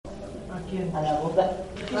quién? A la boda.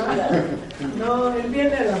 No, él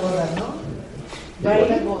viene a la boda, ¿no? Va a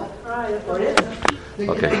ir a la boda. Ya por eso.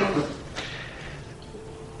 Okay.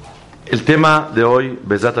 El tema de hoy,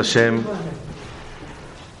 Bezat Hashem,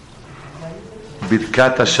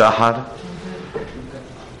 Birkat Hashajar,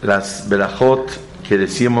 las berajot que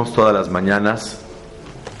decimos todas las mañanas.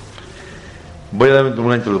 Voy a dar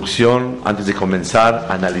una introducción antes de comenzar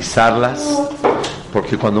a analizarlas,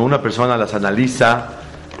 porque cuando una persona las analiza,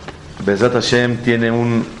 Bezat Hashem tiene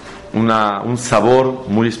un sabor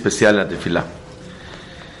muy especial en la tefilá.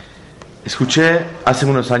 Escuché hace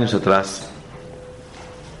unos años atrás,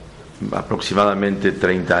 aproximadamente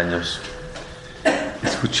 30 años,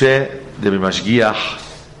 escuché de mi mashgiach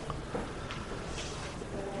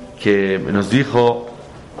que nos dijo,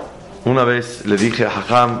 una vez le dije a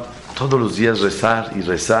Hajam, todos los días rezar y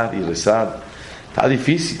rezar y rezar, está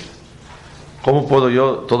difícil. ¿Cómo puedo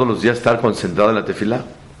yo todos los días estar concentrado en la tefilá?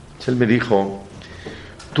 Entonces él me dijo,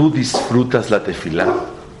 tú disfrutas la tefilá.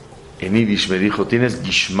 En Yiddish me dijo, tienes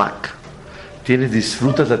gishmak,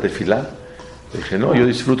 disfrutas la tefilá. Le dije, no, yo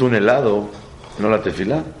disfruto un helado, no la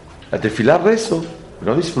tefilá. La tefilá rezo,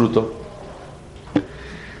 no disfruto.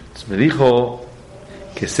 Entonces me dijo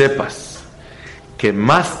que sepas que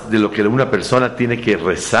más de lo que una persona tiene que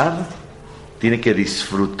rezar, tiene que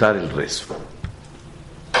disfrutar el rezo.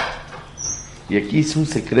 Y aquí es un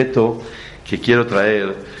secreto que quiero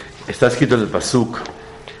traer. Está escrito en el pasuk: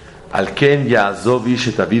 Al ken ya'azov ish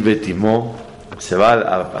et aviv et imo, se va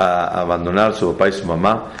a abandonar a su papá y su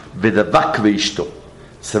mamá, vedavak veishto,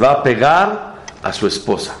 se va a pegar a su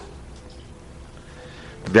esposa,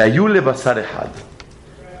 veayu lebasar echad,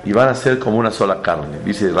 y van a ser como una sola carne.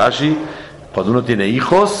 Dice Rashi, cuando uno tiene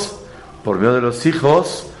hijos, por medio de los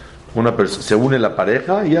hijos, se une la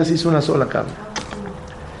pareja y así es una sola carne.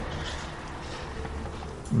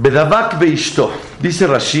 Bedavak veishto, dice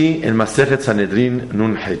Rashi en Masejet Sanedrin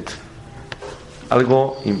Nun Het,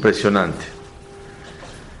 algo impresionante.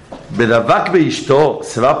 Bedavak veishto,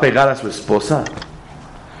 se va a pegar a su esposa.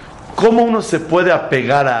 ¿Cómo uno se puede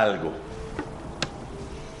apegar a algo?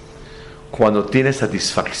 Cuando tiene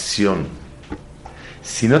satisfacción.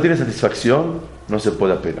 Si no tiene satisfacción, no se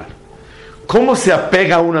puede apegar. ¿Cómo se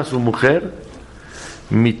apega uno a su mujer?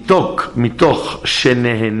 Mitoch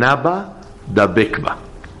shenehenaba dabekba.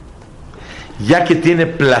 Ya que tiene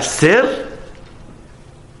placer,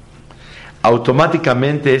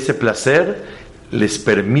 automáticamente ese placer les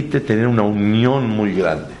permite tener una unión muy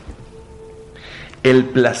grande. El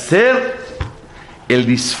placer, el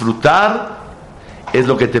disfrutar, es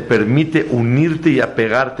lo que te permite unirte y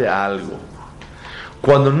apegarte a algo.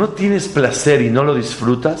 Cuando no tienes placer y no lo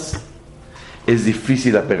disfrutas, es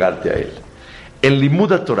difícil apegarte a él. En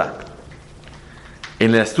Limud Torah,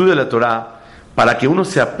 en el estudio de la Torah, para que uno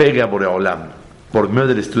se apegue a Boreolam por medio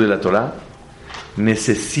del estudio de la Torah,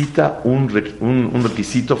 necesita un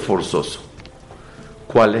requisito forzoso.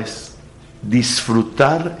 ¿Cuál es?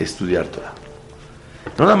 Disfrutar estudiar Torah.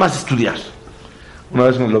 No nada más estudiar. Una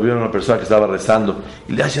vez lo vio una persona que estaba rezando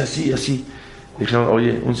y le hace así, así. Le dijeron,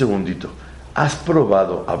 oye, un segundito, ¿has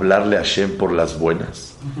probado hablarle a Hashem por las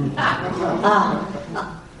buenas?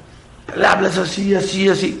 Le hablas así, así,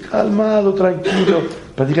 así, calmado, tranquilo,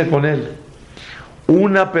 platica con él.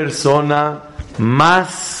 Una persona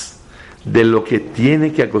más de lo que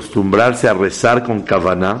tiene que acostumbrarse a rezar con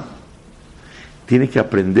Kavaná, tiene que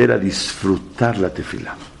aprender a disfrutar la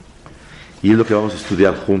tefilá. Y es lo que vamos a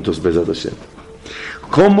estudiar juntos, Bezat Hashem.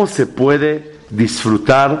 ¿Cómo se puede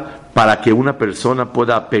disfrutar para que una persona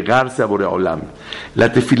pueda apegarse a Boreolam?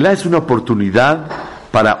 La tefilá es una oportunidad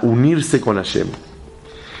para unirse con Hashem,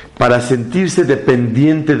 para sentirse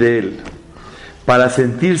dependiente de Él, para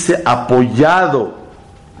sentirse apoyado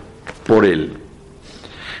por Él,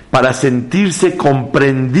 para sentirse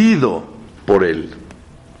comprendido por Él.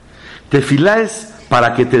 Tefilá es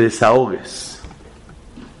para que te desahogues.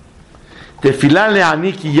 Tefilá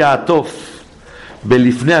le'anik ya'atov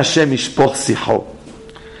belifnei Hashem ishpoch sicho.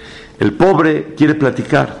 El pobre quiere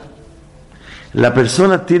platicar. La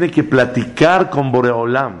persona tiene que platicar con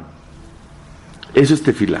Boreolam. Eso es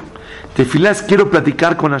tefilá. Tefilá es quiero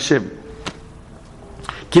platicar con Hashem.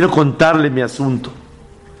 Quiero contarle mi asunto.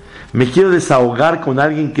 Me quiero desahogar con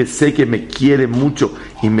alguien que sé que me quiere mucho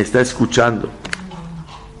y me está escuchando.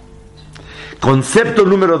 Concepto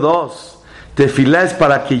número 2. Tefilá es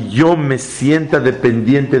para que yo me sienta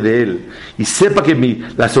dependiente de Él y sepa que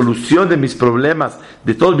la solución de mis problemas,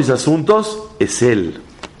 de todos mis asuntos, es Él.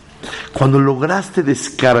 Cuando lograste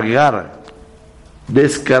descargar,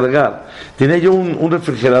 tenía yo un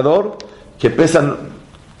refrigerador que pesa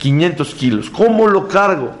 500 kilos. ¿Cómo lo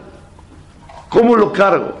cargo?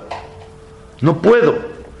 No puedo.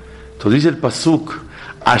 Entonces dice el pasuk,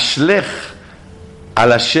 Ashlech al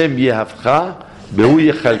Hashem yehavcha, behu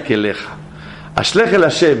yechalkeleja. Ashlech el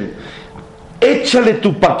Hashem, échale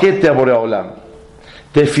tu paquete a Boreolam.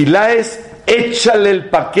 Tefilá es, échale el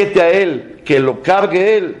paquete a él, que lo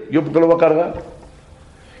cargue él. ¿Yo por qué lo voy a cargar?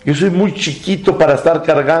 Yo soy muy chiquito para estar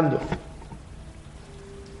cargando.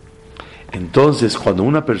 Entonces, cuando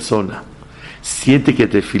una persona siente que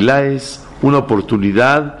tefilá es una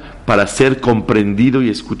oportunidad para ser comprendido y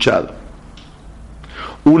escuchado,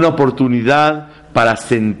 una oportunidad para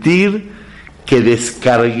sentir que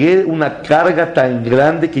descargué una carga tan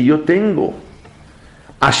grande que yo tengo,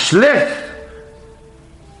 Ashlech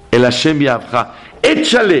el Hashem Yavcha,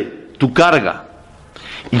 échale tu carga.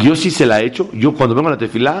 Y yo sí se la echo. Yo cuando vengo a la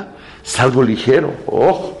tefilá salgo ligero.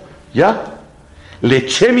 Ya le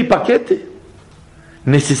eché mi paquete.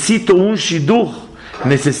 Necesito un shidduch,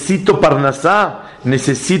 necesito parnasá,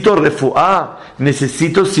 necesito refuá,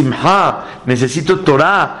 necesito simha, necesito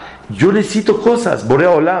torah. Yo necesito cosas,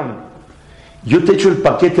 Borea Olam. Yo te echo el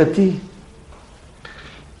paquete a ti.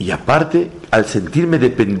 Y aparte, al sentirme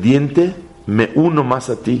dependiente, me uno más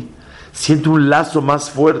a ti. Siento un lazo más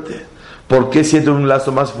fuerte. ¿Por qué siento un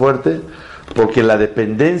lazo más fuerte? Porque la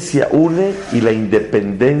dependencia une y la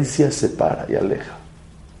independencia separa y aleja.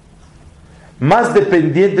 Más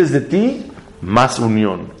dependientes de ti, más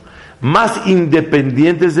unión. Más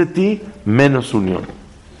independientes de ti, menos unión.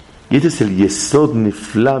 Y este es el yesod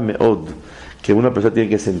nifla meod que una persona tiene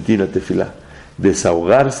que sentir en la tefilá.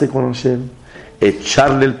 Desahogarse con Hashem,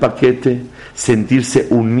 echarle el paquete, sentirse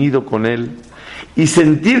unido con Él y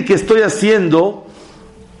sentir que estoy haciendo,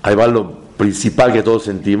 ahí va lo principal que todos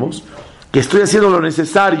sentimos, que estoy haciendo lo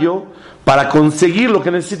necesario para conseguir lo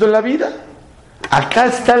que necesito en la vida. Acá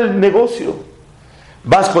está el negocio.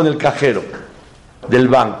 Vas con el cajero del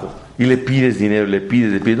banco y le pides dinero, le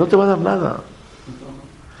pides, no te va a dar nada.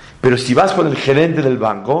 Pero si vas con el gerente del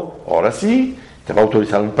banco, ahora sí, te va a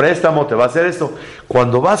autorizar un préstamo, te va a hacer esto.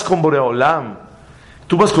 Cuando vas con Boreolam,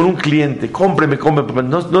 tú vas con un cliente, cómpreme,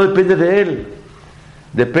 no depende de él,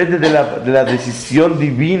 depende de la decisión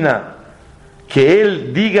divina, que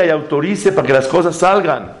él diga y autorice para que las cosas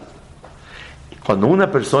salgan. Cuando una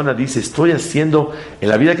persona dice, estoy haciendo, en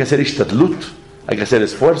la vida hay que hacer ishtadlut, hay que hacer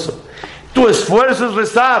esfuerzo. Tu esfuerzo es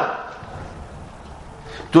rezar,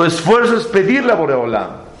 tu esfuerzo es pedirle a Boreolam.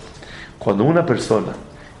 Cuando una persona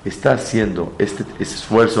está haciendo este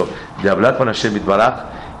esfuerzo de hablar con Hashem Yitbaraj,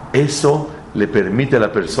 eso le permite a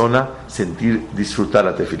la persona disfrutar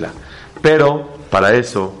la tefilá. Pero para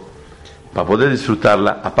eso, para poder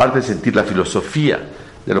disfrutarla, aparte de sentir la filosofía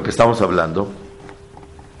de lo que estamos hablando,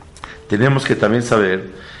 tenemos que también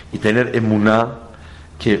saber y tener emuná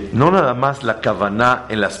que no nada más la kavaná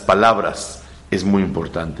en las palabras es muy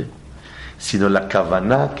importante, sino la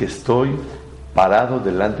kavaná que estoy parado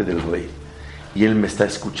delante del rey y él me está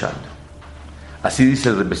escuchando. Así dice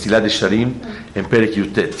el Mesilá de Sharim en Perek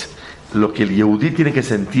Yutet. Lo que el Yehudí tiene que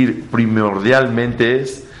sentir primordialmente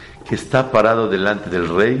es que está parado delante del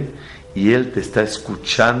rey y él te está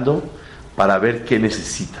escuchando para ver qué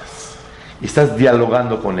necesitas. Y estás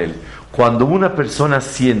dialogando con él. Cuando una persona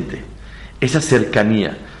siente esa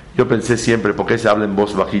cercanía, yo pensé siempre, ¿por qué se habla en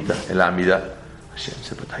voz bajita en la Amidá?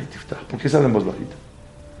 ¿Por qué se habla en voz bajita?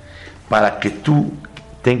 Para que tú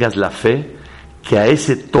tengas la fe que a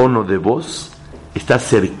ese tono de voz está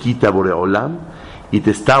cerquita Boreolam y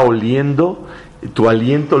te está oliendo, tu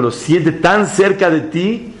aliento lo siente tan cerca de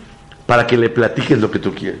ti para que le platiques lo que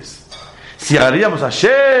tú quieres. Si haríamos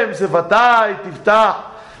Hashem Sefatay Tiftah,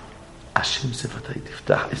 Hashem Sefatay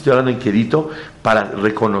Tiftah, estoy hablando en quedito para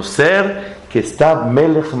reconocer que está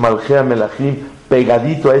Melech Malchea Melachim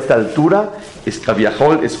pegadito a esta altura, es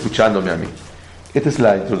Kaviahol escuchándome a mí. Esta es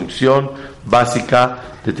la introducción básica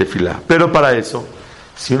de tefilá. Pero para eso,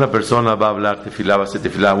 si una persona va a hablar tefilá, va a hacer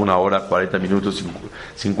tefilá 1 hora, 40 minutos,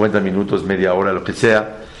 50 minutos, media hora, lo que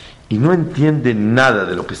sea, y no entiende nada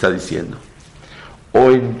de lo que está diciendo,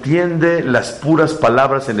 o entiende las puras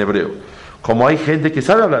palabras en hebreo, como hay gente que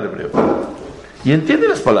sabe hablar hebreo y entiende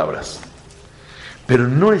las palabras, pero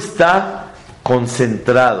no está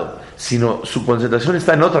concentrado, sino su concentración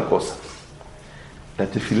está en otra cosa. La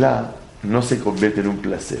tefilá no se convierte en un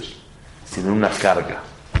placer, sino en una carga.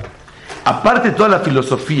 Aparte de toda la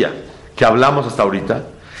filosofía que hablamos hasta ahorita,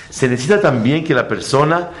 se necesita también que la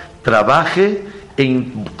persona trabaje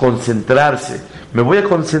en concentrarse. Me voy a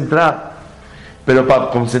concentrar, pero para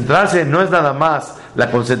concentrarse no es nada más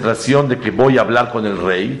la concentración de que voy a hablar con el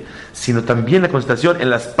rey, sino también la concentración en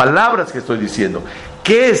las palabras que estoy diciendo.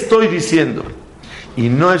 ¿Qué estoy diciendo? Y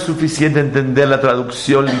no es suficiente entender la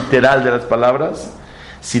traducción literal de las palabras,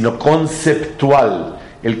 sino conceptual.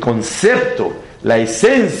 El concepto la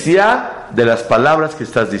esencia de las palabras que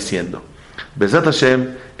estás diciendo. Bezat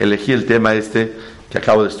Hashem, elegí el tema que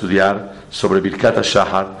acabo de estudiar sobre Birkat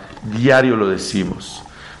Hashajar. Diario lo decimos.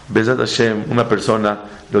 Bezat Hashem, una persona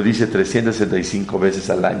lo dice 365 veces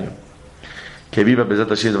al año. Que viva Bezat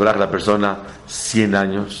Hashem la persona 100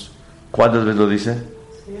 años. ¿Cuántas veces lo dice?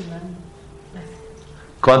 100 años.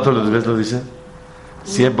 ¿Cuántas veces lo dice?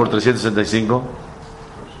 100 por 365.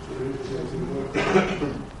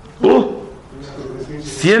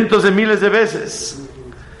 Cientos de miles de veces.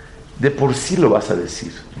 De por sí lo vas a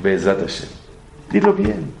decir. Bezat Hashem. Dilo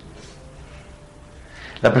bien.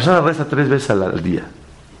 La persona reza 3 veces al día.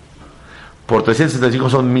 Por 365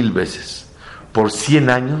 son 1000 veces. Por 100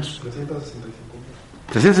 años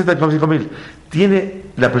 365.000. Tiene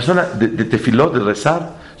la persona de tefilot, de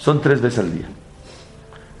rezar, son 3 veces al día.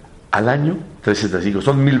 Al año 365,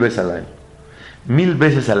 son 1000 veces al año. 1000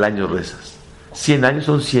 veces al año rezas. 100 años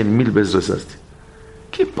son 100.000 veces rezaste.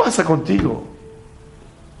 ¿Qué pasa contigo?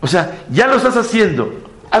 O sea, ya lo estás haciendo,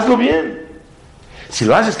 hazlo bien. Si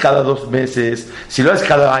lo haces cada 2 meses, si lo haces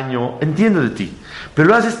cada año, entiendo de ti. Pero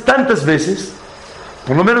lo haces tantas veces,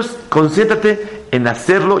 por lo menos concéntrate en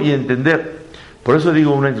hacerlo y entender. Por eso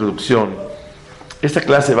digo una introducción. Esta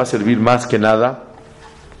clase va a servir más que nada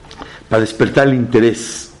para despertar el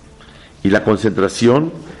interés y la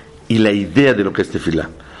concentración y la idea de lo que es tefilá.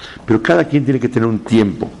 Pero cada quien tiene que tener un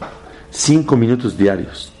tiempo, 5 minutos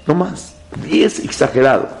diarios, no más, 10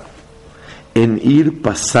 exagerado, en ir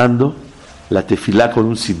pasando la tefilá con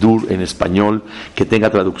un sidur en español, que tenga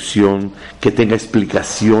traducción, que tenga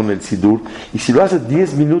explicación el sidur. Y si lo haces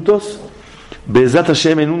 10 minutos, Bezat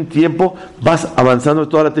Hashem, en un tiempo vas avanzando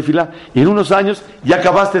toda la tefilá, y en unos años ya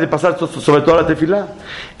acabaste de pasar sobre toda la tefilá.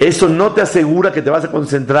 Eso no te asegura que te vas a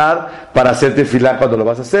concentrar para hacer tefilá cuando lo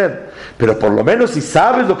vas a hacer, pero por lo menos si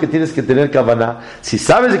sabes lo que tienes que tener kavaná, si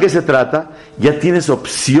sabes de qué se trata, ya tienes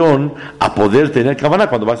opción a poder tener kavaná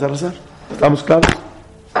cuando vas a rezar. ¿Estamos claros?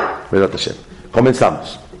 Bezat Hashem.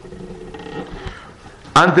 Comenzamos.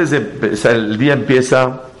 Antes de empezar, el día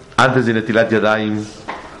empieza antes de Netilat Yadayim.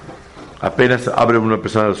 Apenas abre una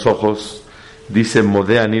persona los ojos, dice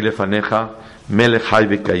Modeani lefaneja, Melech Hay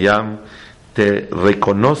Bekayam, te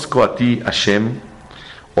reconozco a ti, Hashem,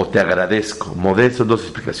 o te agradezco. Modé son 2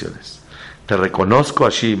 explicaciones. Te reconozco,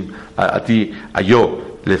 Hashem, a ti, a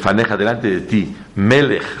yo, lefaneja, delante de ti,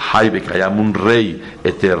 Melech Hay Bekayam, un rey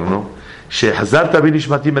eterno. Shehazarta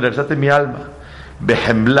binishmati, me regresaste mi alma,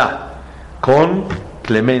 Behemla, con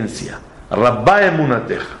clemencia, Rabba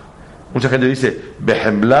emunateja. Mucha gente dice,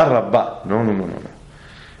 Behemla Rabba. No.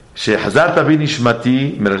 Shehazarta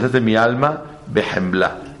binishmati, me regresaste mi alma,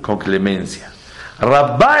 Behemla, con clemencia.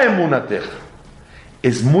 Rabba emunateja.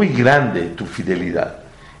 Es muy grande tu fidelidad.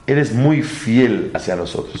 Eres muy fiel hacia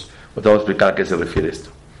nosotros. Te voy a explicar a qué se refiere esto.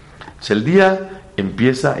 El día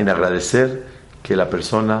empieza en agradecer que la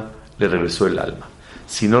persona le regresó el alma.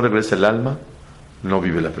 Si no regresa el alma, no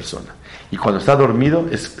vive la persona. Y cuando está dormido,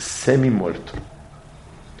 es semi muerto.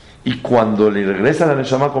 Y cuando le regresa la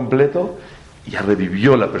neshama completo, ya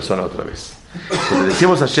revivió la persona otra vez. Entonces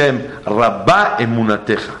decimos a Hashem, Rabba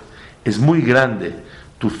emunateja, es muy grande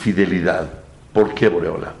tu fidelidad. ¿Por qué,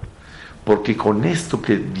 Boreola? Porque con esto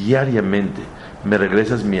que diariamente me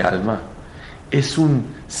regresas mi alma, es un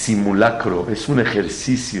simulacro, es un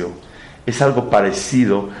ejercicio, es algo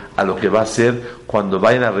parecido a lo que va a ser cuando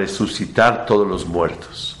vayan a resucitar todos los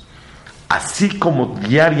muertos. Así como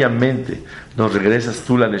diariamente nos regresas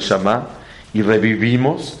tú la Neshama y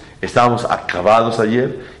revivimos, estábamos acabados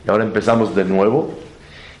ayer y ahora empezamos de nuevo,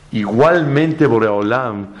 igualmente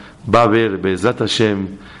Boreolam va a haber Bezat Hashem,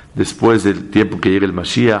 después del tiempo que llegue el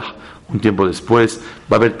Mashiach, un tiempo después,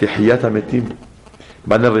 va a haber Tehiyat Metim,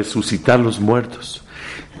 van a resucitar los muertos.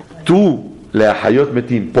 Tú, Leahayot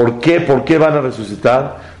Metim, ¿por qué? ¿Por qué van a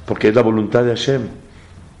resucitar? Porque es la voluntad de Hashem.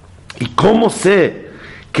 ¿Y cómo sé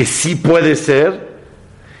que sí puede ser?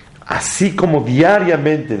 Así como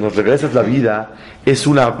diariamente nos regresas la vida, es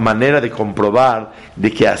una manera de comprobar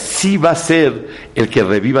de que así va a ser el que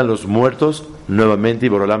revivan los muertos nuevamente y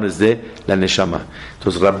Borolam les dé la Neshama.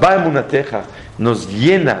 Entonces Rabba Emunateja nos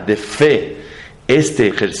llena de fe este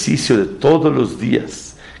ejercicio de todos los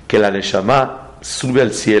días, que la Neshama sube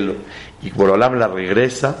al cielo y Borolam la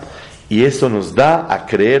regresa, y eso nos da a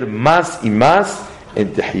creer más y más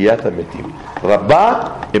en Tehiyat Metim.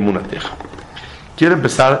 Rabba Emunateja. Quiero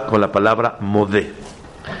empezar con la palabra modé.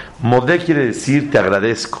 Modé quiere decir te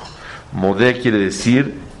agradezco. Modé quiere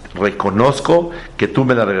decir reconozco que tú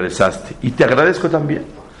me la regresaste y te agradezco también.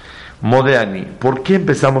 Modé ani. ¿Por qué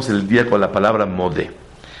empezamos el día con la palabra modé?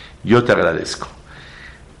 Yo te agradezco.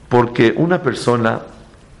 Porque una persona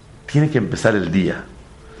tiene que empezar el día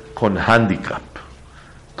con handicap,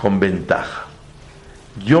 con ventaja.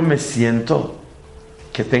 Yo me siento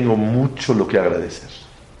que tengo mucho lo que agradecer.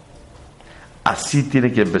 Así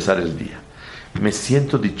tiene que empezar el día. Me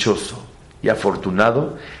siento dichoso y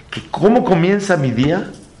afortunado que ¿cómo comienza mi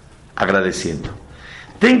día? Agradeciendo.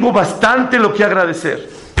 Tengo bastante lo que agradecer.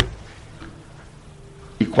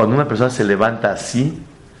 Y cuando una persona se levanta así,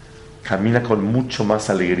 camina con mucho más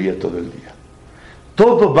alegría todo el día.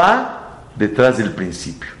 Todo va detrás del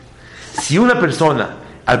principio. Si una persona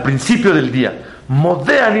al principio del día,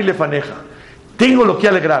 modea ni le faneja, tengo lo que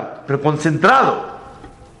alegrar, pero concentrado,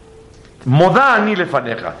 modá ni le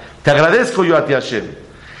faneja, te agradezco yo a ti, Hashem.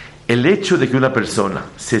 El hecho de que una persona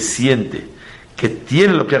se siente que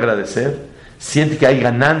tiene lo que agradecer, siente que hay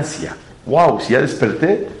ganancia. Wow, si ya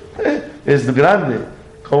desperté, es grande.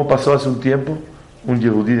 ¿Cómo pasó hace un tiempo? Un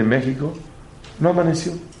yehudí de México no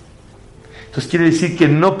amaneció. Entonces quiere decir que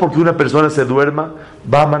no porque una persona se duerma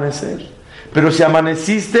va a amanecer. Pero si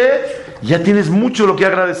amaneciste, ya tienes mucho lo que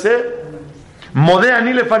agradecer. Modea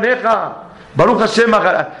ni le faneja. Baruch Hashem,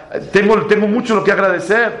 tengo mucho lo que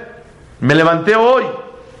agradecer. Me levanté hoy.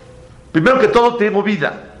 Primero que todo tengo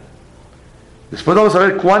vida. Después vamos a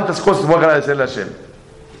ver cuántas cosas voy a agradecerle a Hashem.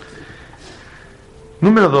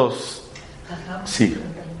 Número 2. Sí,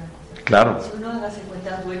 claro. Si uno hace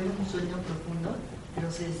cuenta, duerme un sueño profundo,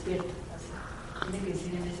 pero se despierta. Tiene que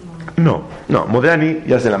decir en ese momento. No, Modeani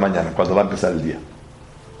ya es en la mañana, cuando va a empezar el día.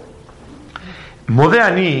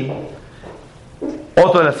 Modeani,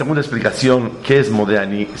 otra de la segunda explicación, ¿qué es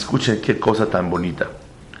Modeani? Escuchen qué cosa tan bonita.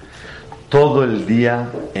 Todo el día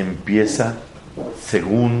empieza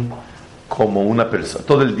según como una persona,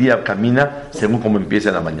 todo el día camina según como empieza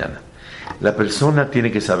en la mañana. La persona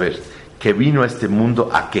tiene que saber que vino a este mundo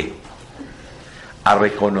 ¿a qué? A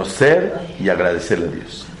reconocer y agradecerle a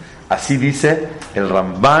Dios. Así dice el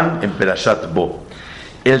Ramban en Perashat Bo.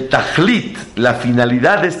 El tajlit, la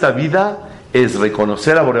finalidad de esta vida es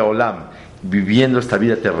reconocer a Boreolam viviendo esta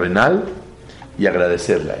vida terrenal y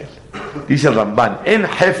agradecerle a él. Dice el Ramban, en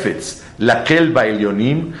Hefetz, la Kelba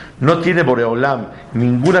Elionim, no tiene Boreolam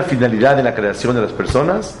ninguna finalidad en la creación de las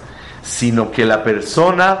personas, sino que la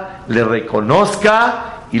persona le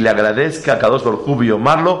reconozca y le agradezca a Kadosh Baruj Hu y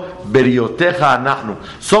Omarlo, Berioteja Anachnu,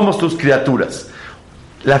 somos tus criaturas.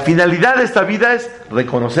 La finalidad de esta vida es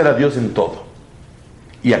reconocer a Dios en todo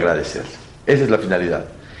y agradecerle. Esa es la finalidad.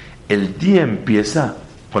 El día empieza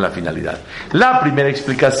con la finalidad. La primera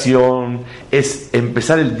explicación es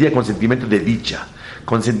empezar el día con sentimiento de dicha,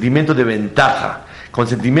 con sentimiento de ventaja, con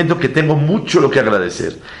sentimiento que tengo mucho lo que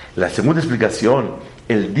agradecer. La segunda explicación,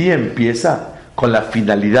 el día empieza con la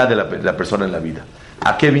finalidad de la persona en la vida.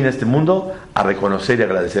 ¿A qué vine a este mundo? A reconocer y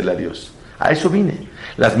agradecerle a Dios. A eso vine.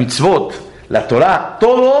 Las mitzvot, la Torah,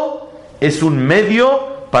 todo es un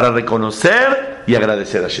medio para reconocer y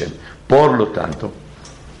agradecer a Hashem. Por lo tanto,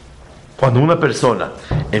 cuando una persona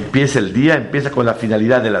empieza el día, empieza con la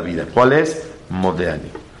finalidad de la vida. ¿Cuál es?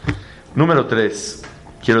 Modeani. Número 3,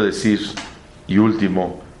 quiero decir, y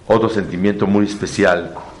último, otro sentimiento muy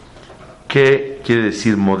especial. ¿Qué quiere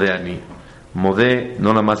decir Modeani? Modé no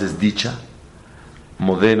nada más es dicha,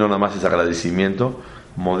 Modé no nada más es agradecimiento,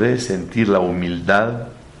 Modé es sentir la humildad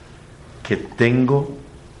que tengo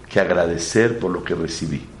que agradecer por lo que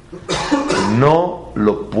recibí. No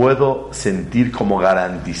lo puedo sentir como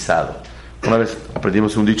garantizado. Una vez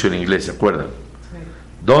aprendimos un dicho en inglés, ¿se acuerdan?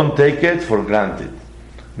 Don't take it for granted.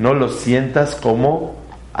 No lo sientas como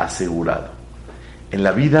asegurado. En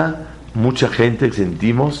la vida, mucha gente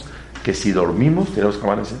sentimos que si dormimos tenemos que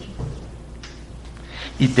amanecer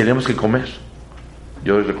y tenemos que comer.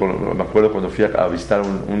 Yo me acuerdo cuando fui a visitar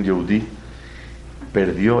un yehudí,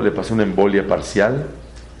 le pasó una embolia parcial,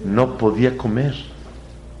 no podía comer,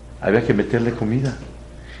 había que meterle comida,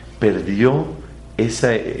 perdió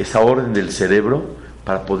esa orden del cerebro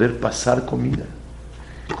para poder pasar comida.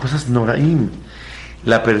 Cosas noraim.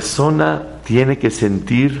 La persona tiene que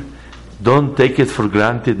sentir, don't take it for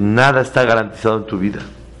granted, nada está garantizado en tu vida,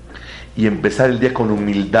 y empezar el día con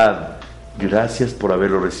humildad. Gracias por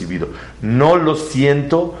haberlo recibido. No lo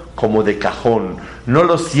siento como de cajón, no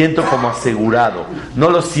lo siento como asegurado, no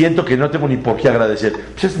lo siento que no tengo ni por qué agradecer.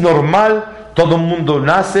 Pues es normal. Todo el mundo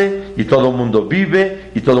nace y todo el mundo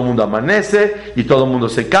vive y todo el mundo amanece y todo el mundo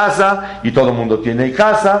se casa y todo el mundo tiene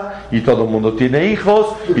casa y todo el mundo tiene hijos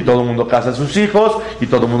y todo el mundo casa a sus hijos y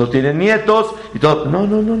todo el mundo tiene nietos y todo. No.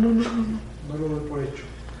 No lo des por hecho.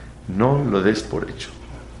 No lo des por hecho.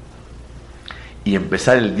 Y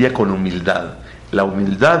empezar el día con humildad. La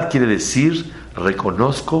humildad quiere decir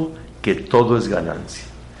reconozco que todo es ganancia.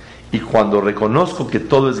 Y cuando reconozco que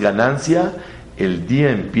todo es ganancia, el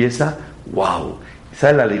día empieza. ¡Wow!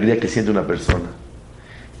 ¿Sabe la alegría que siente una persona?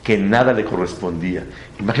 que nada le correspondía.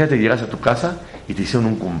 Imagínate que llegas a tu casa y te hicieron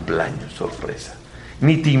un cumpleaños sorpresa.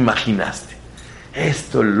 Ni te imaginaste.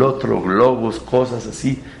 Esto, el otro, globos, cosas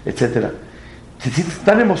así, etcétera. Te sientes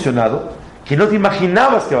tan emocionado que no te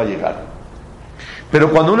imaginabas que va a llegar. Pero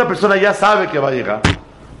cuando una persona ya sabe que va a llegar,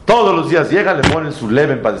 todos los días llega, le ponen su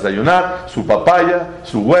leven para desayunar, su papaya,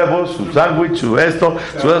 su huevo, su sándwich, su esto,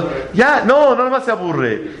 ya, no, nada más se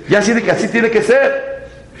aburre. Ya siente que así tiene que ser.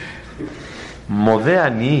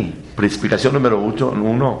 Modeani, explicación número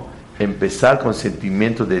 1, empezar con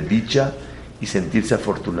sentimiento de dicha y sentirse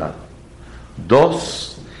afortunado.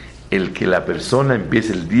 2, el que la persona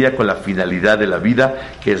empiece el día con la finalidad de la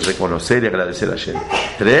vida, que es reconocer y agradecer a Hashem.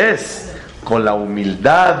 3, con la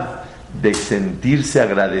humildad de sentirse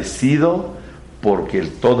agradecido porque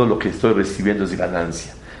todo lo que estoy recibiendo es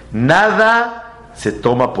ganancia. Nada se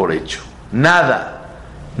toma por hecho. Nada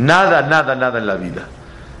en la vida.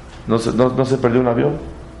 No se perdió un avión.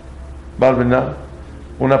 Va a venir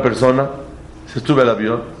una persona, se sube al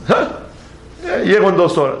avión. Llego en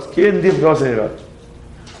 2 horas. ¿Quién dijo que vas a llegar?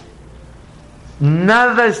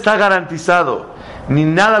 Nada está garantizado, ni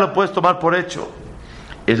nada lo puedes tomar por hecho.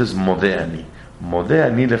 Eso es Modeani.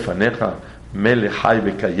 Modeani lefaneja, mele hay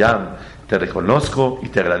bekayam. Te reconozco y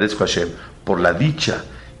te agradezco a Hashem por la dicha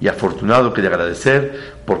y afortunado que de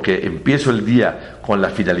agradecer, porque empiezo el día con la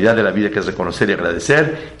finalidad de la vida, que es reconocer y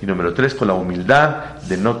agradecer. Y número 3, con la humildad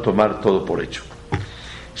de no tomar todo por hecho.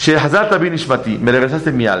 Shehazat bin Ishmati, me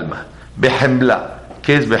regresaste mi alma. Behemla.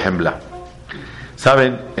 ¿Qué es Behemla?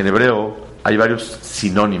 Saben, en hebreo hay varios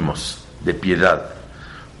sinónimos de piedad.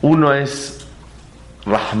 Uno es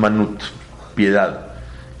Rahmanut, piedad.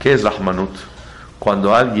 ¿Qué es Rahmanut?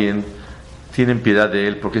 Cuando alguien tiene piedad de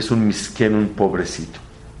él porque es un misken, un pobrecito,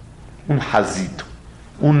 un hazito,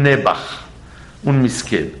 un nebaj, un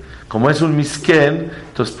misken. Como es un misken,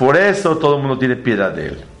 entonces por eso todo el mundo tiene piedad de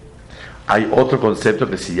él. Hay otro concepto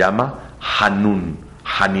que se llama Hanun,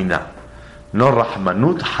 Hanina. No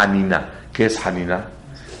Rahmanut, Hanina. ¿Qué es Hanina?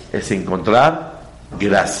 Es encontrar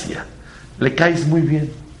gracia. Le caes muy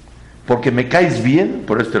bien. Porque me caes bien,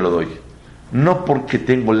 por eso te lo doy. No porque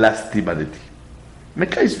tengo lástima de ti. Me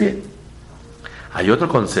caes bien. Hay otro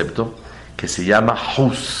concepto que se llama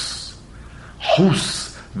Hus.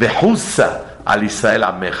 Hus. Behusa al Israel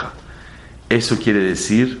Ameja. Eso quiere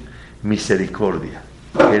decir misericordia.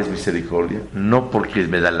 ¿Qué es misericordia? No porque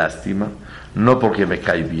me da lástima, no porque me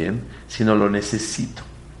cae bien, sino lo necesito.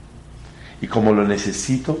 Y como lo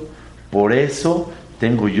necesito, por eso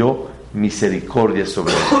tengo yo misericordia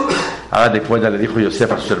sobre él. Hagan de cuenta, le dijo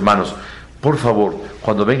Yosef a sus hermanos: por favor,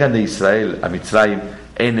 cuando vengan de Israel a Mitzrayim,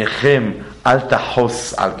 enejem alta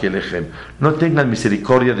hos al kelechem, no tengan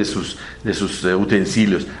misericordia de sus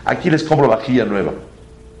utensilios. Aquí les compro vajilla nueva.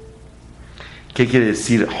 ¿Qué quiere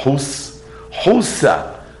decir hus?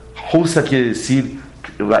 Husa quiere decir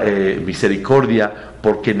misericordia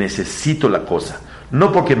porque necesito la cosa.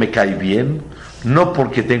 No porque me cae bien, no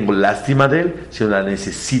porque tengo lástima de él, sino la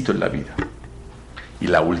necesito en la vida. Y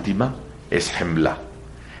la última es Hemla.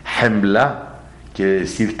 Hemla quiere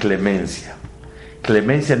decir clemencia.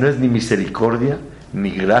 Clemencia no es ni misericordia,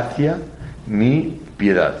 ni gracia, ni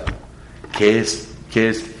piedad. ¿Qué es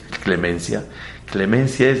clemencia?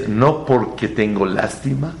 Clemencia es no porque tengo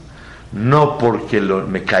lástima, no porque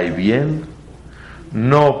me cae bien,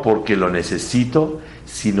 no porque lo necesito,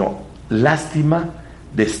 sino lástima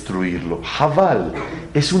destruirlo. Javal,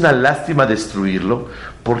 es una lástima destruirlo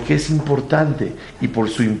porque es importante y por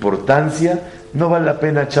su importancia no vale la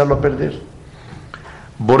pena echarlo a perder.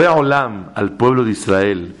 Borea Olam, al pueblo de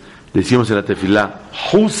Israel, decimos en la tefilá: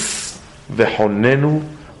 Hus vehonenu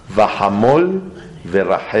vahamol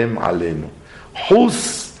verahem alenu.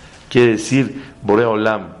 Hus quiere decir, Borea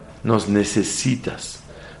Olam, nos necesitas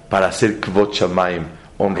para hacer kvot shamayim,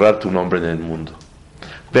 honrar tu nombre en el mundo.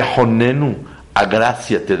 Vehonenu,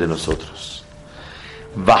 agráciate de nosotros.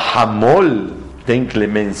 Vahamol, ten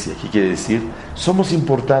clemencia. ¿Qué quiere decir? Somos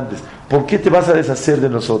importantes. ¿Por qué te vas a deshacer de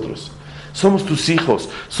nosotros? Somos tus hijos,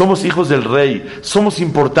 somos hijos del rey, somos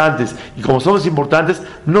importantes. Y como somos importantes,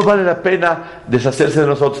 no vale la pena deshacerse de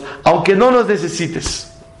nosotros, aunque no nos necesites.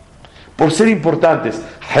 Por ser importantes.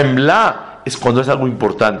 Hemla es cuando es algo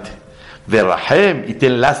importante. Verahem, y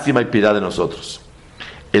ten lástima y piedad de nosotros.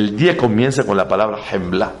 El día comienza con la palabra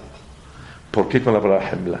Hemla. ¿Por qué con la palabra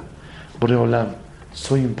Hemla? Borei Olam,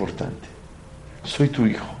 soy importante, soy tu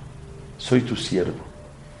hijo, soy tu siervo.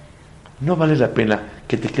 No vale la pena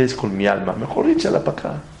que te quedes con mi alma, mejor échala para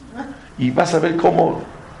acá y vas a ver cómo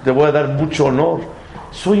te voy a dar mucho honor.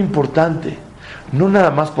 Soy importante, no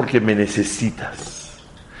nada más porque me necesitas,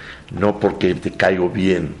 no porque te caigo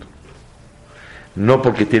bien, no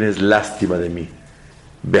porque tienes lástima de mí,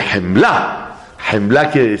 Behemla. Hemla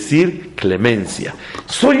quiere decir clemencia.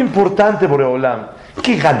 Soy importante, Boreolam.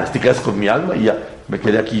 ¿Qué ganas? ¿Te quedas con mi alma? Y ya me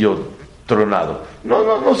quedé aquí yo tronado.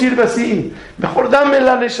 No sirve así. Mejor dame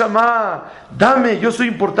la neshama. Dame, yo soy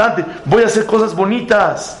importante. Voy a hacer cosas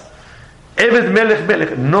bonitas. Eved melech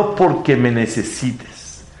melech. No porque me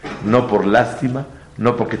necesites. No por lástima.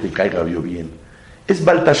 No porque te caiga yo bien. Es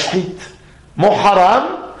baltashit. Moharam.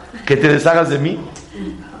 Que te deshagas de mí.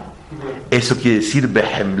 Eso quiere decir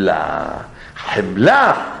behemla.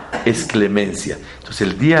 Hemla es clemencia. Entonces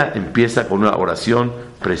el día empieza con una oración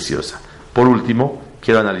preciosa. Por último,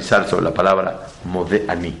 quiero analizar sobre la palabra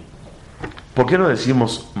modeani. ¿Por qué no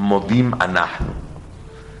decimos modim anahnu?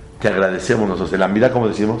 Te agradecemos nosotros. En la mirada, ¿cómo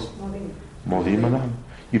decimos? Modim anahnu.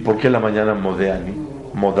 ¿Y por qué en la mañana modeani?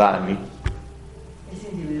 Modani.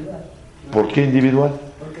 Es individual. ¿Por qué individual?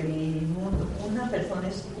 Porque el mundo, una persona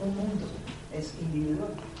es un mundo, es individual.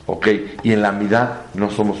 Ok, ¿y en la mirada no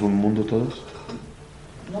somos un mundo todos?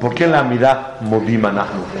 ¿Por qué en la mirada modim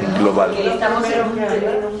anahnu global? Porque estamos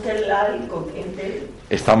en un telal con gente.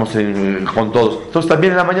 Estamos con todos. Entonces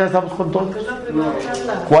también en la mañana estamos con todos.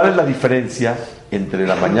 ¿Cuál es la diferencia entre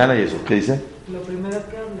la mañana y eso? ¿Qué dice? Lo primero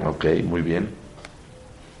que habla. Ok, muy bien.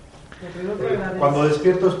 Cuando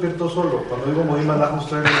despierto solo. Cuando digo modim anahnu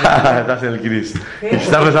estoy Estás en el gris.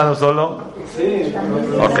 ¿Estás rezando solo? Sí.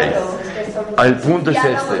 Ok. El punto es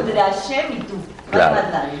este. Claro.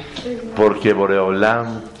 Porque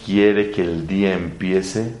Boreolam quiere que el día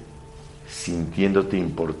empiece sintiéndote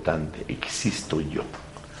importante. Existo yo.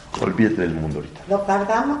 Olvídate del mundo ahorita. Lo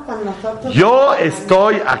cargamos con nosotros. Yo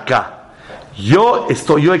estoy acá. Yo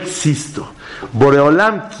existo.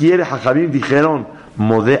 Boreolam quiere, Jajabim dijeron,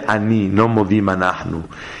 Modé ani, no modim anahnu.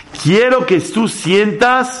 Quiero que tú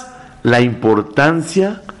sientas la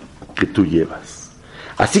importancia que tú llevas.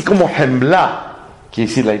 Así como Hemla quiere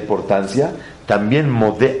decir la importancia, también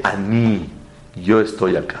Modé ani, yo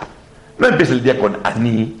estoy acá. No empieza el día con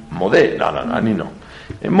ani, Modé, no, ani no.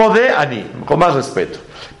 Modé ani, con más respeto.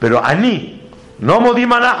 Pero ani, no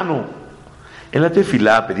modim anahnu. En la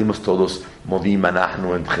tefilá pedimos todos modim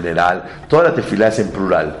anahnu en general. Toda la tefilá es en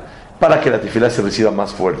plural, para que la tefilá se reciba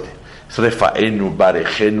más fuerte. Srefaenu,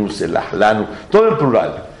 barejenu, selahlanu, todo en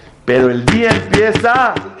plural. Pero el día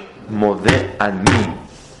empieza Modé ani.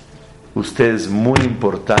 Usted es muy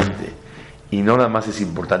importante. Y no nada más es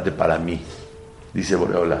importante para mí, dice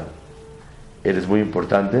Boreola. Eres muy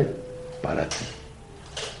importante para ti.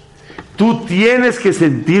 Tú tienes que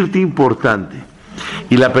sentirte importante.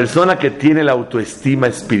 Y la persona que tiene la autoestima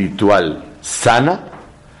espiritual sana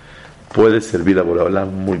puede servir a Boreola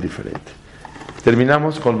muy diferente.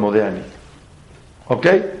 Terminamos con Modeani. ¿Ok?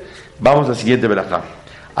 Vamos a la siguiente verajá.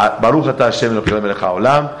 Baruch atah Hashem Elokeinu melech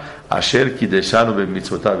haolam asher kideshanu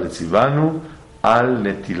b'mitzvotav v'tzivanu al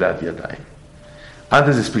netilat yadayim.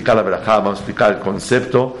 Antes de explicar la verajá, vamos a explicar el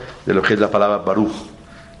concepto de lo que es la palabra Baruch.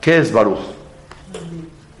 ¿Qué es Baruch?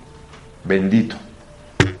 Bendito.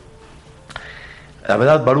 La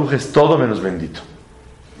verdad, Baruch es todo menos bendito.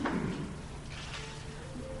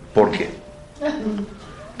 ¿Por qué?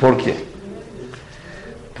 ¿Por qué?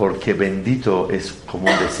 Porque bendito es como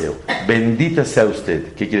un deseo. Bendita sea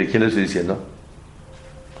usted. ¿Qué le estoy diciendo?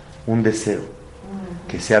 Un deseo.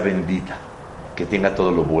 Que sea bendita. Que tenga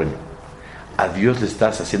todo lo bueno. A Dios le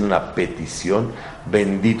estás haciendo una petición.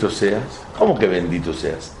 Bendito seas. ¿Cómo que bendito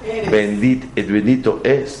seas? Bendito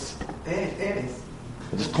es. Eres.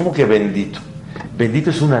 Entonces, ¿cómo que bendito? Bendito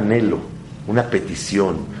es un anhelo, una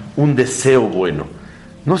petición, un deseo bueno.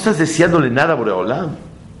 No estás deseándole nada a Boreolam.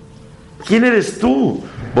 ¿Quién eres tú?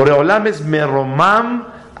 Boreolam es Meromam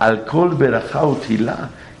al Kol Berajá Utilá.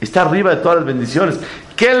 Está arriba de todas las bendiciones.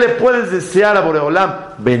 ¿Qué le puedes desear a Boreolam?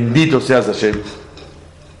 Bendito seas Hashem.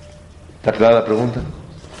 ¿Está clara la pregunta?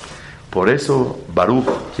 Por eso Baruch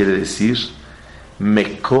quiere decir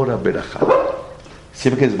Mekora Berajá.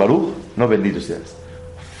 Siempre que es Baruch, no bendito seas.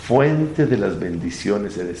 Fuente de las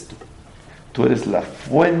bendiciones eres tú. Tú eres la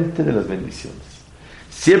fuente de las bendiciones.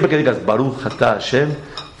 Siempre que digas Baruch atah Hashem,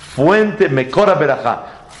 fuente, Mekora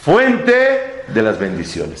Berajá, fuente de las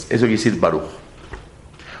bendiciones. Eso quiere decir Baruch.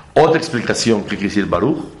 Otra explicación que quiere decir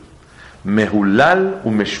Baruch, Mehulal u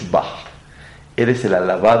Meshubach. Eres el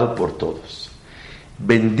alabado por todos.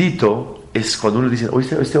 Bendito es cuando uno dice,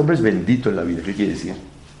 oye, este hombre es bendito en la vida. ¿Qué quiere decir?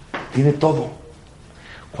 Tiene todo.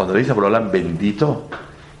 Cuando le dice a Boreolam bendito,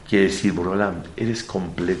 quiere decir, Boreolam, eres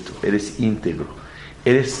completo, eres íntegro,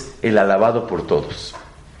 eres el alabado por todos.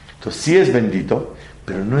 Entonces sí es bendito,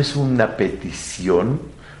 pero no es una petición,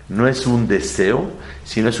 no es un deseo,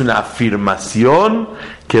 sino es una afirmación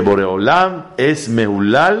que Boreolam es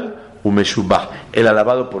Mehulal u Meshubach, el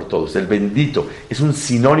alabado por todos, el bendito. Es un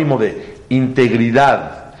sinónimo de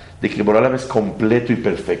integridad, de que Borolam es completo y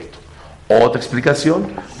perfecto. Otra explicación,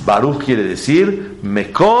 Baruch quiere decir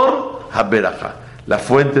Mekor HaBeracha, la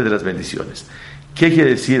fuente de las bendiciones. ¿Qué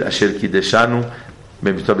quiere decir Asher Kideshanu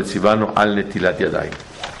Bemitzvah Betzivanu al Netilat Yadayim?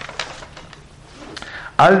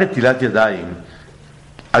 Al Netilat Yadayim,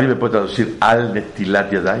 ¿alguien me puede traducir al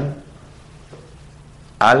Netilat Yadayim?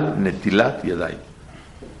 Al Netilat Yadayim.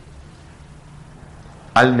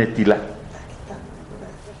 Al Netilah.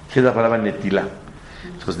 ¿Qué es la palabra Netilah?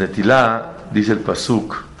 Entonces Netilah, dice el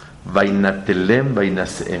Pasuk, Vainatelem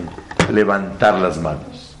Vainaseem, levantar las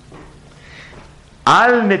manos.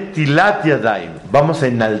 Al Netilat Yadayim, vamos a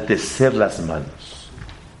enaltecer las manos.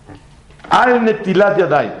 Al Netilat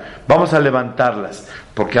Yadayim, vamos a levantarlas,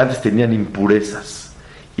 porque antes tenían impurezas.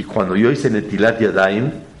 Y cuando yo hice Netilat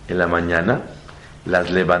Yadayim en la mañana,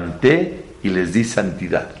 las levanté y les di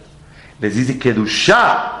santidad. Les dice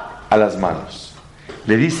Kedushá a las manos.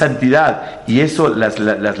 Le di santidad y eso las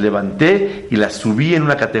levanté y las subí en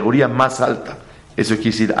una categoría más alta. Eso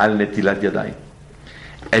quiere decir al Netilat Yadayim.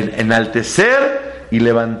 Enaltecer y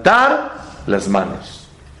levantar las manos.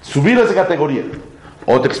 Subirlas de categoría.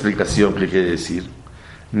 Otra explicación que quiere decir,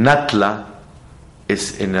 Natla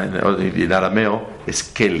es en arameo es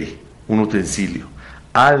Keli, un utensilio.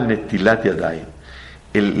 Al Netilat Yadayim.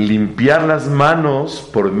 El limpiar las manos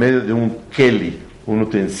por medio de un keli, un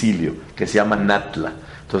utensilio, que se llama natla.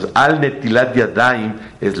 Entonces, al Netilat Yadayim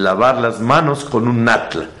es lavar las manos con un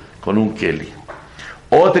natla, con un keli.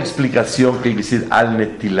 Otra explicación que hay que decir al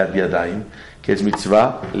Netilat Yadayim, que es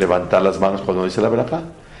mitzvah, levantar las manos cuando dice la verajá.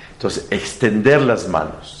 Entonces, extender las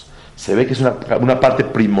manos. Se ve que es una parte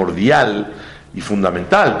primordial y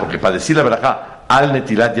fundamental, porque para decir la verajá al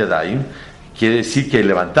Netilat Yadayim, quiere decir que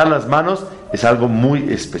levantar las manos es algo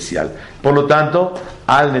muy especial. Por lo tanto,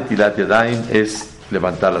 al Netilat Yadayim es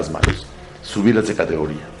levantar las manos, subirlas de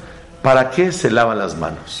categoría. ¿Para qué se lavan las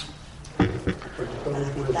manos?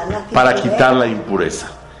 Para quitar la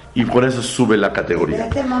impureza. Y por eso sube la categoría.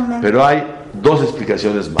 Pero hay dos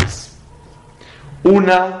explicaciones más.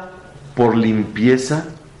 Una, por limpieza,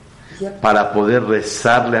 para poder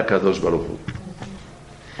rezarle a Kadosh Baruj Hu.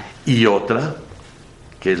 Y otra,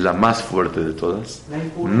 que es la más fuerte de todas,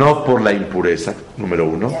 no por la impureza, número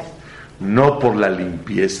uno, no por la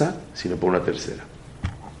limpieza, sino por una tercera.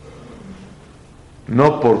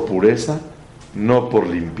 No por pureza, no por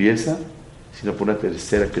limpieza, sino por una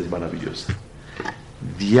tercera que es maravillosa.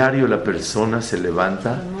 Diario la persona se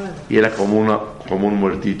levanta y era como un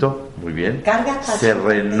muertito, muy bien, se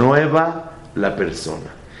renueva la persona.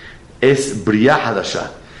 Es Birkat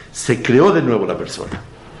Hashajar, se creó de nuevo la persona.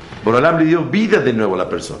 Borolam le dio vida de nuevo a la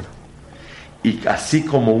persona. Y así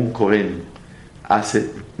como un Kohen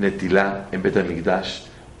hace Netilá en Bet HaMikdash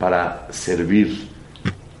para servir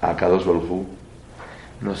a Kadosh Baruj Hu,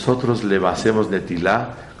 nosotros le hacemos Netilá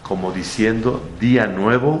como diciendo día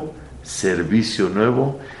nuevo, servicio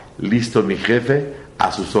nuevo, listo mi jefe,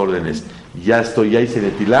 a sus órdenes. Ya hice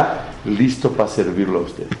Netilá, listo para servirlo a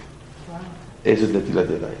usted. Eso es Netilat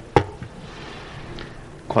Yadayim.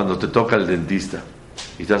 Cuando te toca el dentista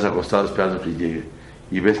y estás acostado esperando que llegue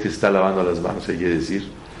y ves que se está lavando las manos, hay que decir,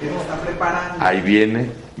 ahí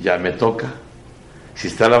viene, ya me toca. Si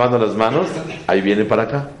está lavando las manos, ahí viene para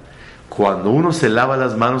acá. Cuando uno se lava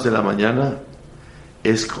las manos en la mañana,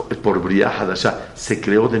 es por Birkat Hashajar, se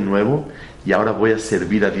creó de nuevo y ahora voy a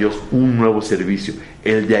servir a Dios un nuevo servicio.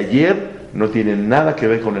 El de ayer no tiene nada que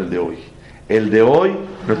ver con el de hoy. El de hoy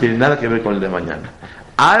no tiene nada que ver con el de mañana.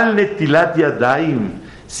 Al Netilat Yadayim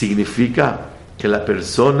significa que la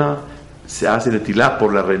persona se hace Netilá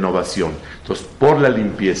por la renovación. Entonces, por la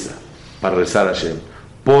limpieza, para rezar a Hashem,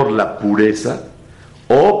 por la pureza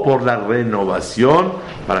o por la renovación,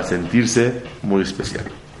 para sentirse muy especial.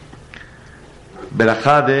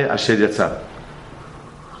 Berajá de Asher Yatzar.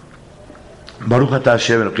 Baruch atah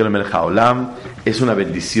Hashem Elokeinu melech haolam, es una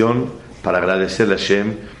bendición para agradecerle a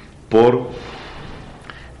Hashem por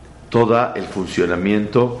todo el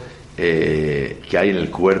funcionamiento que hay en el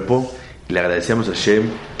cuerpo. Le agradecemos a Hashem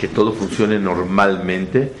que todo funcione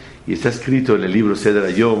normalmente, y está escrito en el libro Seder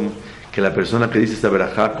Hayom que la persona que dice esta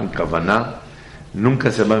verajá con kavaná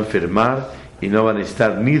nunca se va a enfermar y no van a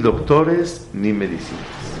necesitar ni doctores ni medicinas.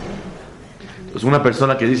 Entonces, una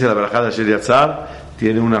persona que dice la verajá de Asher Yatzar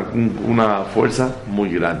tiene una fuerza muy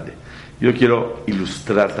grande. Yo quiero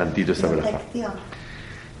ilustrar tantito esta verajá.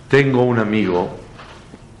 Tengo un amigo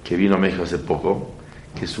que vino a México hace poco,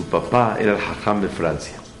 que su papá era el Jajam de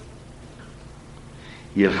Francia.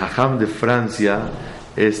 Y el Jajam de Francia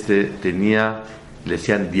le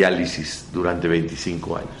hacían diálisis durante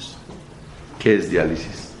 25 años. ¿Qué es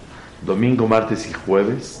diálisis? Domingo, martes y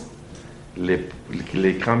jueves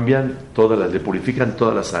le cambian le purifican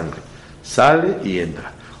toda la sangre. Sale y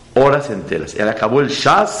entra. Horas enteras. Él acabó el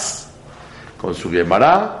Shas con su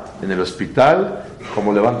Gemara en el hospital,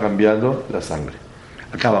 como le van cambiando la sangre.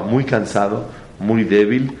 Acaba muy cansado, muy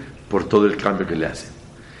débil por todo el cambio que le hacen.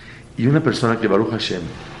 Y una persona que Baruch Hashem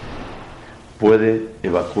puede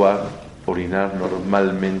evacuar, orinar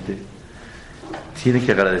normalmente, tiene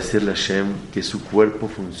que agradecerle a Hashem que su cuerpo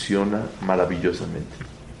funciona maravillosamente.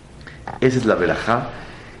 Esa es la verajá.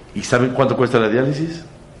 ¿Y saben cuánto cuesta la diálisis?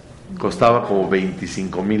 Costaba como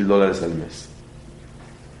 $25,000 al mes.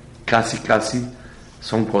 Casi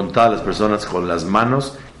son contadas las personas con las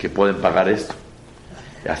manos que pueden pagar esto.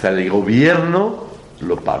 Hasta el gobierno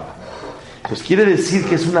lo paga. Entonces quiere decir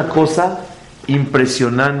que es una cosa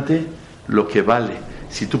impresionante lo que vale.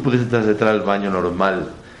 Si tú pudiste entrar al baño normal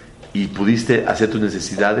y pudiste hacer tus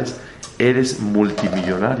necesidades, eres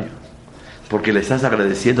multimillonario, porque le estás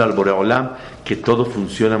agradeciendo al Boreolam que todo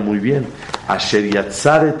funciona muy bien. Asher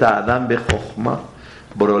yatzar et ha'adam bechokhma,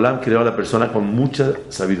 Boreolam creó a la persona con mucha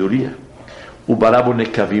sabiduría. Ubarabu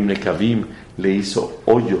nekavim, le hizo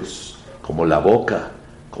hoyos, como la boca,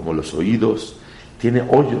 como los oídos, tiene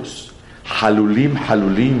hoyos. Halulim,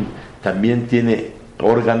 también tiene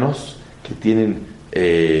órganos que tienen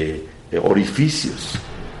orificios,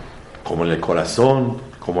 como en el corazón,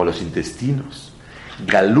 como los intestinos.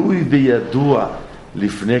 Galui beyadua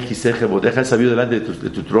lifnei kiseje, deja el sabido delante de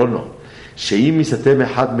tu trono. Sheim misatem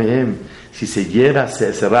echad mehem, si se llega a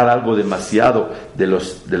cerrar algo demasiado de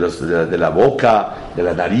la boca, de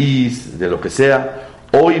la nariz, de lo que sea,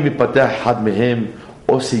 hoy mi patea echad mehem,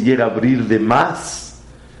 o se llega a abrir de más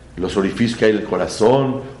los orificios que hay en el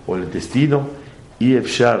corazón o el intestino,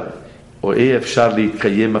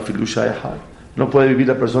 no puede vivir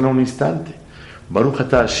la persona un instante. Baruch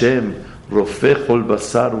atah Hashem, rofeh kol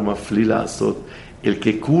basar umafli la'asot, el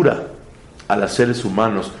que cura a los seres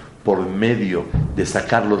humanos por medio de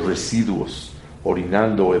sacar los residuos,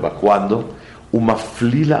 orinando o evacuando,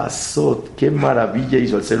 umafli la'asot, qué maravilla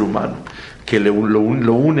hizo al ser humano, que lo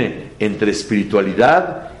une entre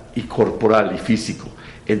espiritualidad y corporal y físico,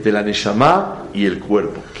 entre la Neshama y el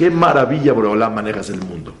cuerpo. Qué maravilla, Boreolam, manejas el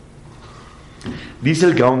mundo. Dice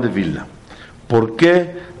el Gaón de Vilna, ¿por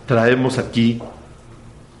qué traemos aquí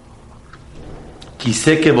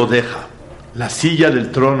Kiseke Bodeja, la silla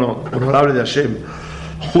del trono honorable de Hashem,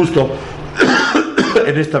 justo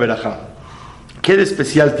en esta verajá? ¿Qué de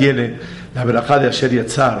especial tiene la verajá de Asher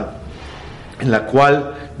Yatzar, en la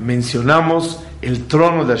cual mencionamos el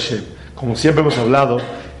trono de Hashem? Como siempre hemos hablado,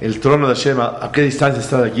 el trono de Hashem, ¿a qué distancia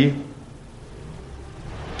está de aquí?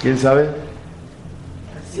 ¿Quién sabe?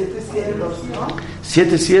 7 cielos, ¿no?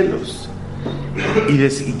 7 cielos.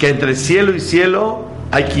 Y que entre cielo y cielo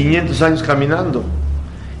hay 500 años caminando.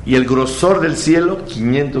 Y el grosor del cielo,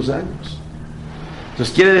 500 años.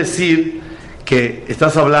 Entonces quiere decir que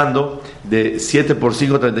estás hablando de 7 por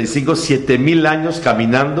 5, 35, 7,000 años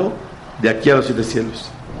caminando de aquí a los 7 cielos.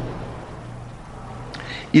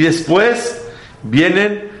 Y después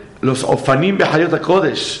vienen los Ofanim Behayot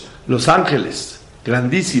HaKodesh, los ángeles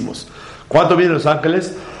grandísimos. ¿Cuánto vienen los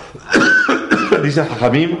ángeles? Dice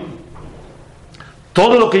Jajamim,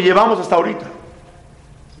 todo lo que llevamos hasta ahorita.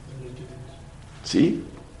 ¿Sí?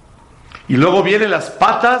 Y luego vienen las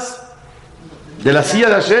patas de la silla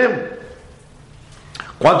de Hashem.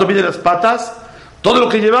 ¿Cuánto vienen las patas? Todo lo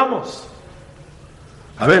que llevamos.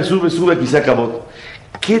 A ver, sube Kisea Kabot.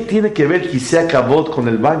 ¿Qué tiene que ver Kisea Kabot con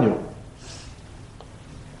el baño?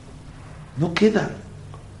 No queda.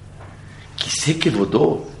 Kisea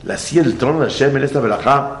Kabot, la silla del trono de Hashem en esta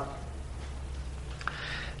verajá.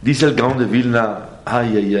 Dice el Gaón de Vilna,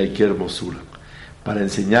 ay, qué hermosura, para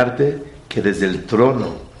enseñarte que desde el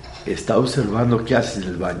trono está observando qué haces en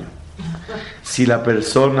el baño. Si la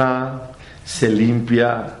persona se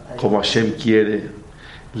limpia como Hashem quiere,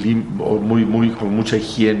 con mucha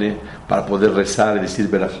higiene, para poder rezar y decir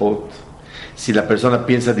Berajot, si la persona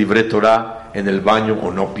piensa Divrei Torah en el baño o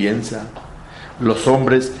no piensa, los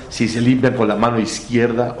hombres si se limpian con la mano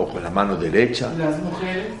izquierda o con la mano derecha, Las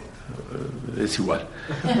mujeres. es igual.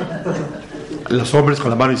 Los hombres con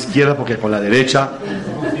la mano izquierda porque con la derecha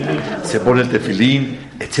se pone el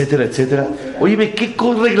tefilín, etcétera, etcétera. Óyeme, ¿qué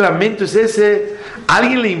reglamento es ese? ¿A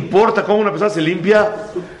alguien le importa cómo una persona se limpia?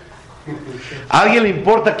 ¿A alguien le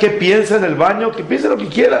importa qué piensa en el baño? Que piense lo que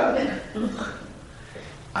quiera.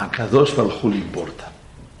 A Kadosh Baruj Hu le importa.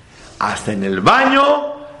 Hasta en el baño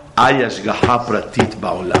hay Ashgaha Pratit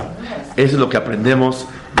Baolam. Eso es lo que aprendemos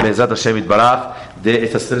Be'ezrat Hashem Yitbaraj de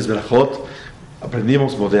estas 3 verajot.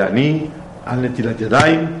 Aprendimos Modeani, Al Netilat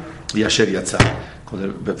Yadayim y Asher Yatzar. Con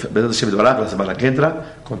el Be'ezrat Hashem Yitbaraj, la semana que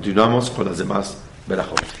entra continuamos con las demás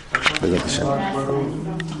verajot. Birkat Hashajar.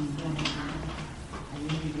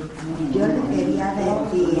 Ya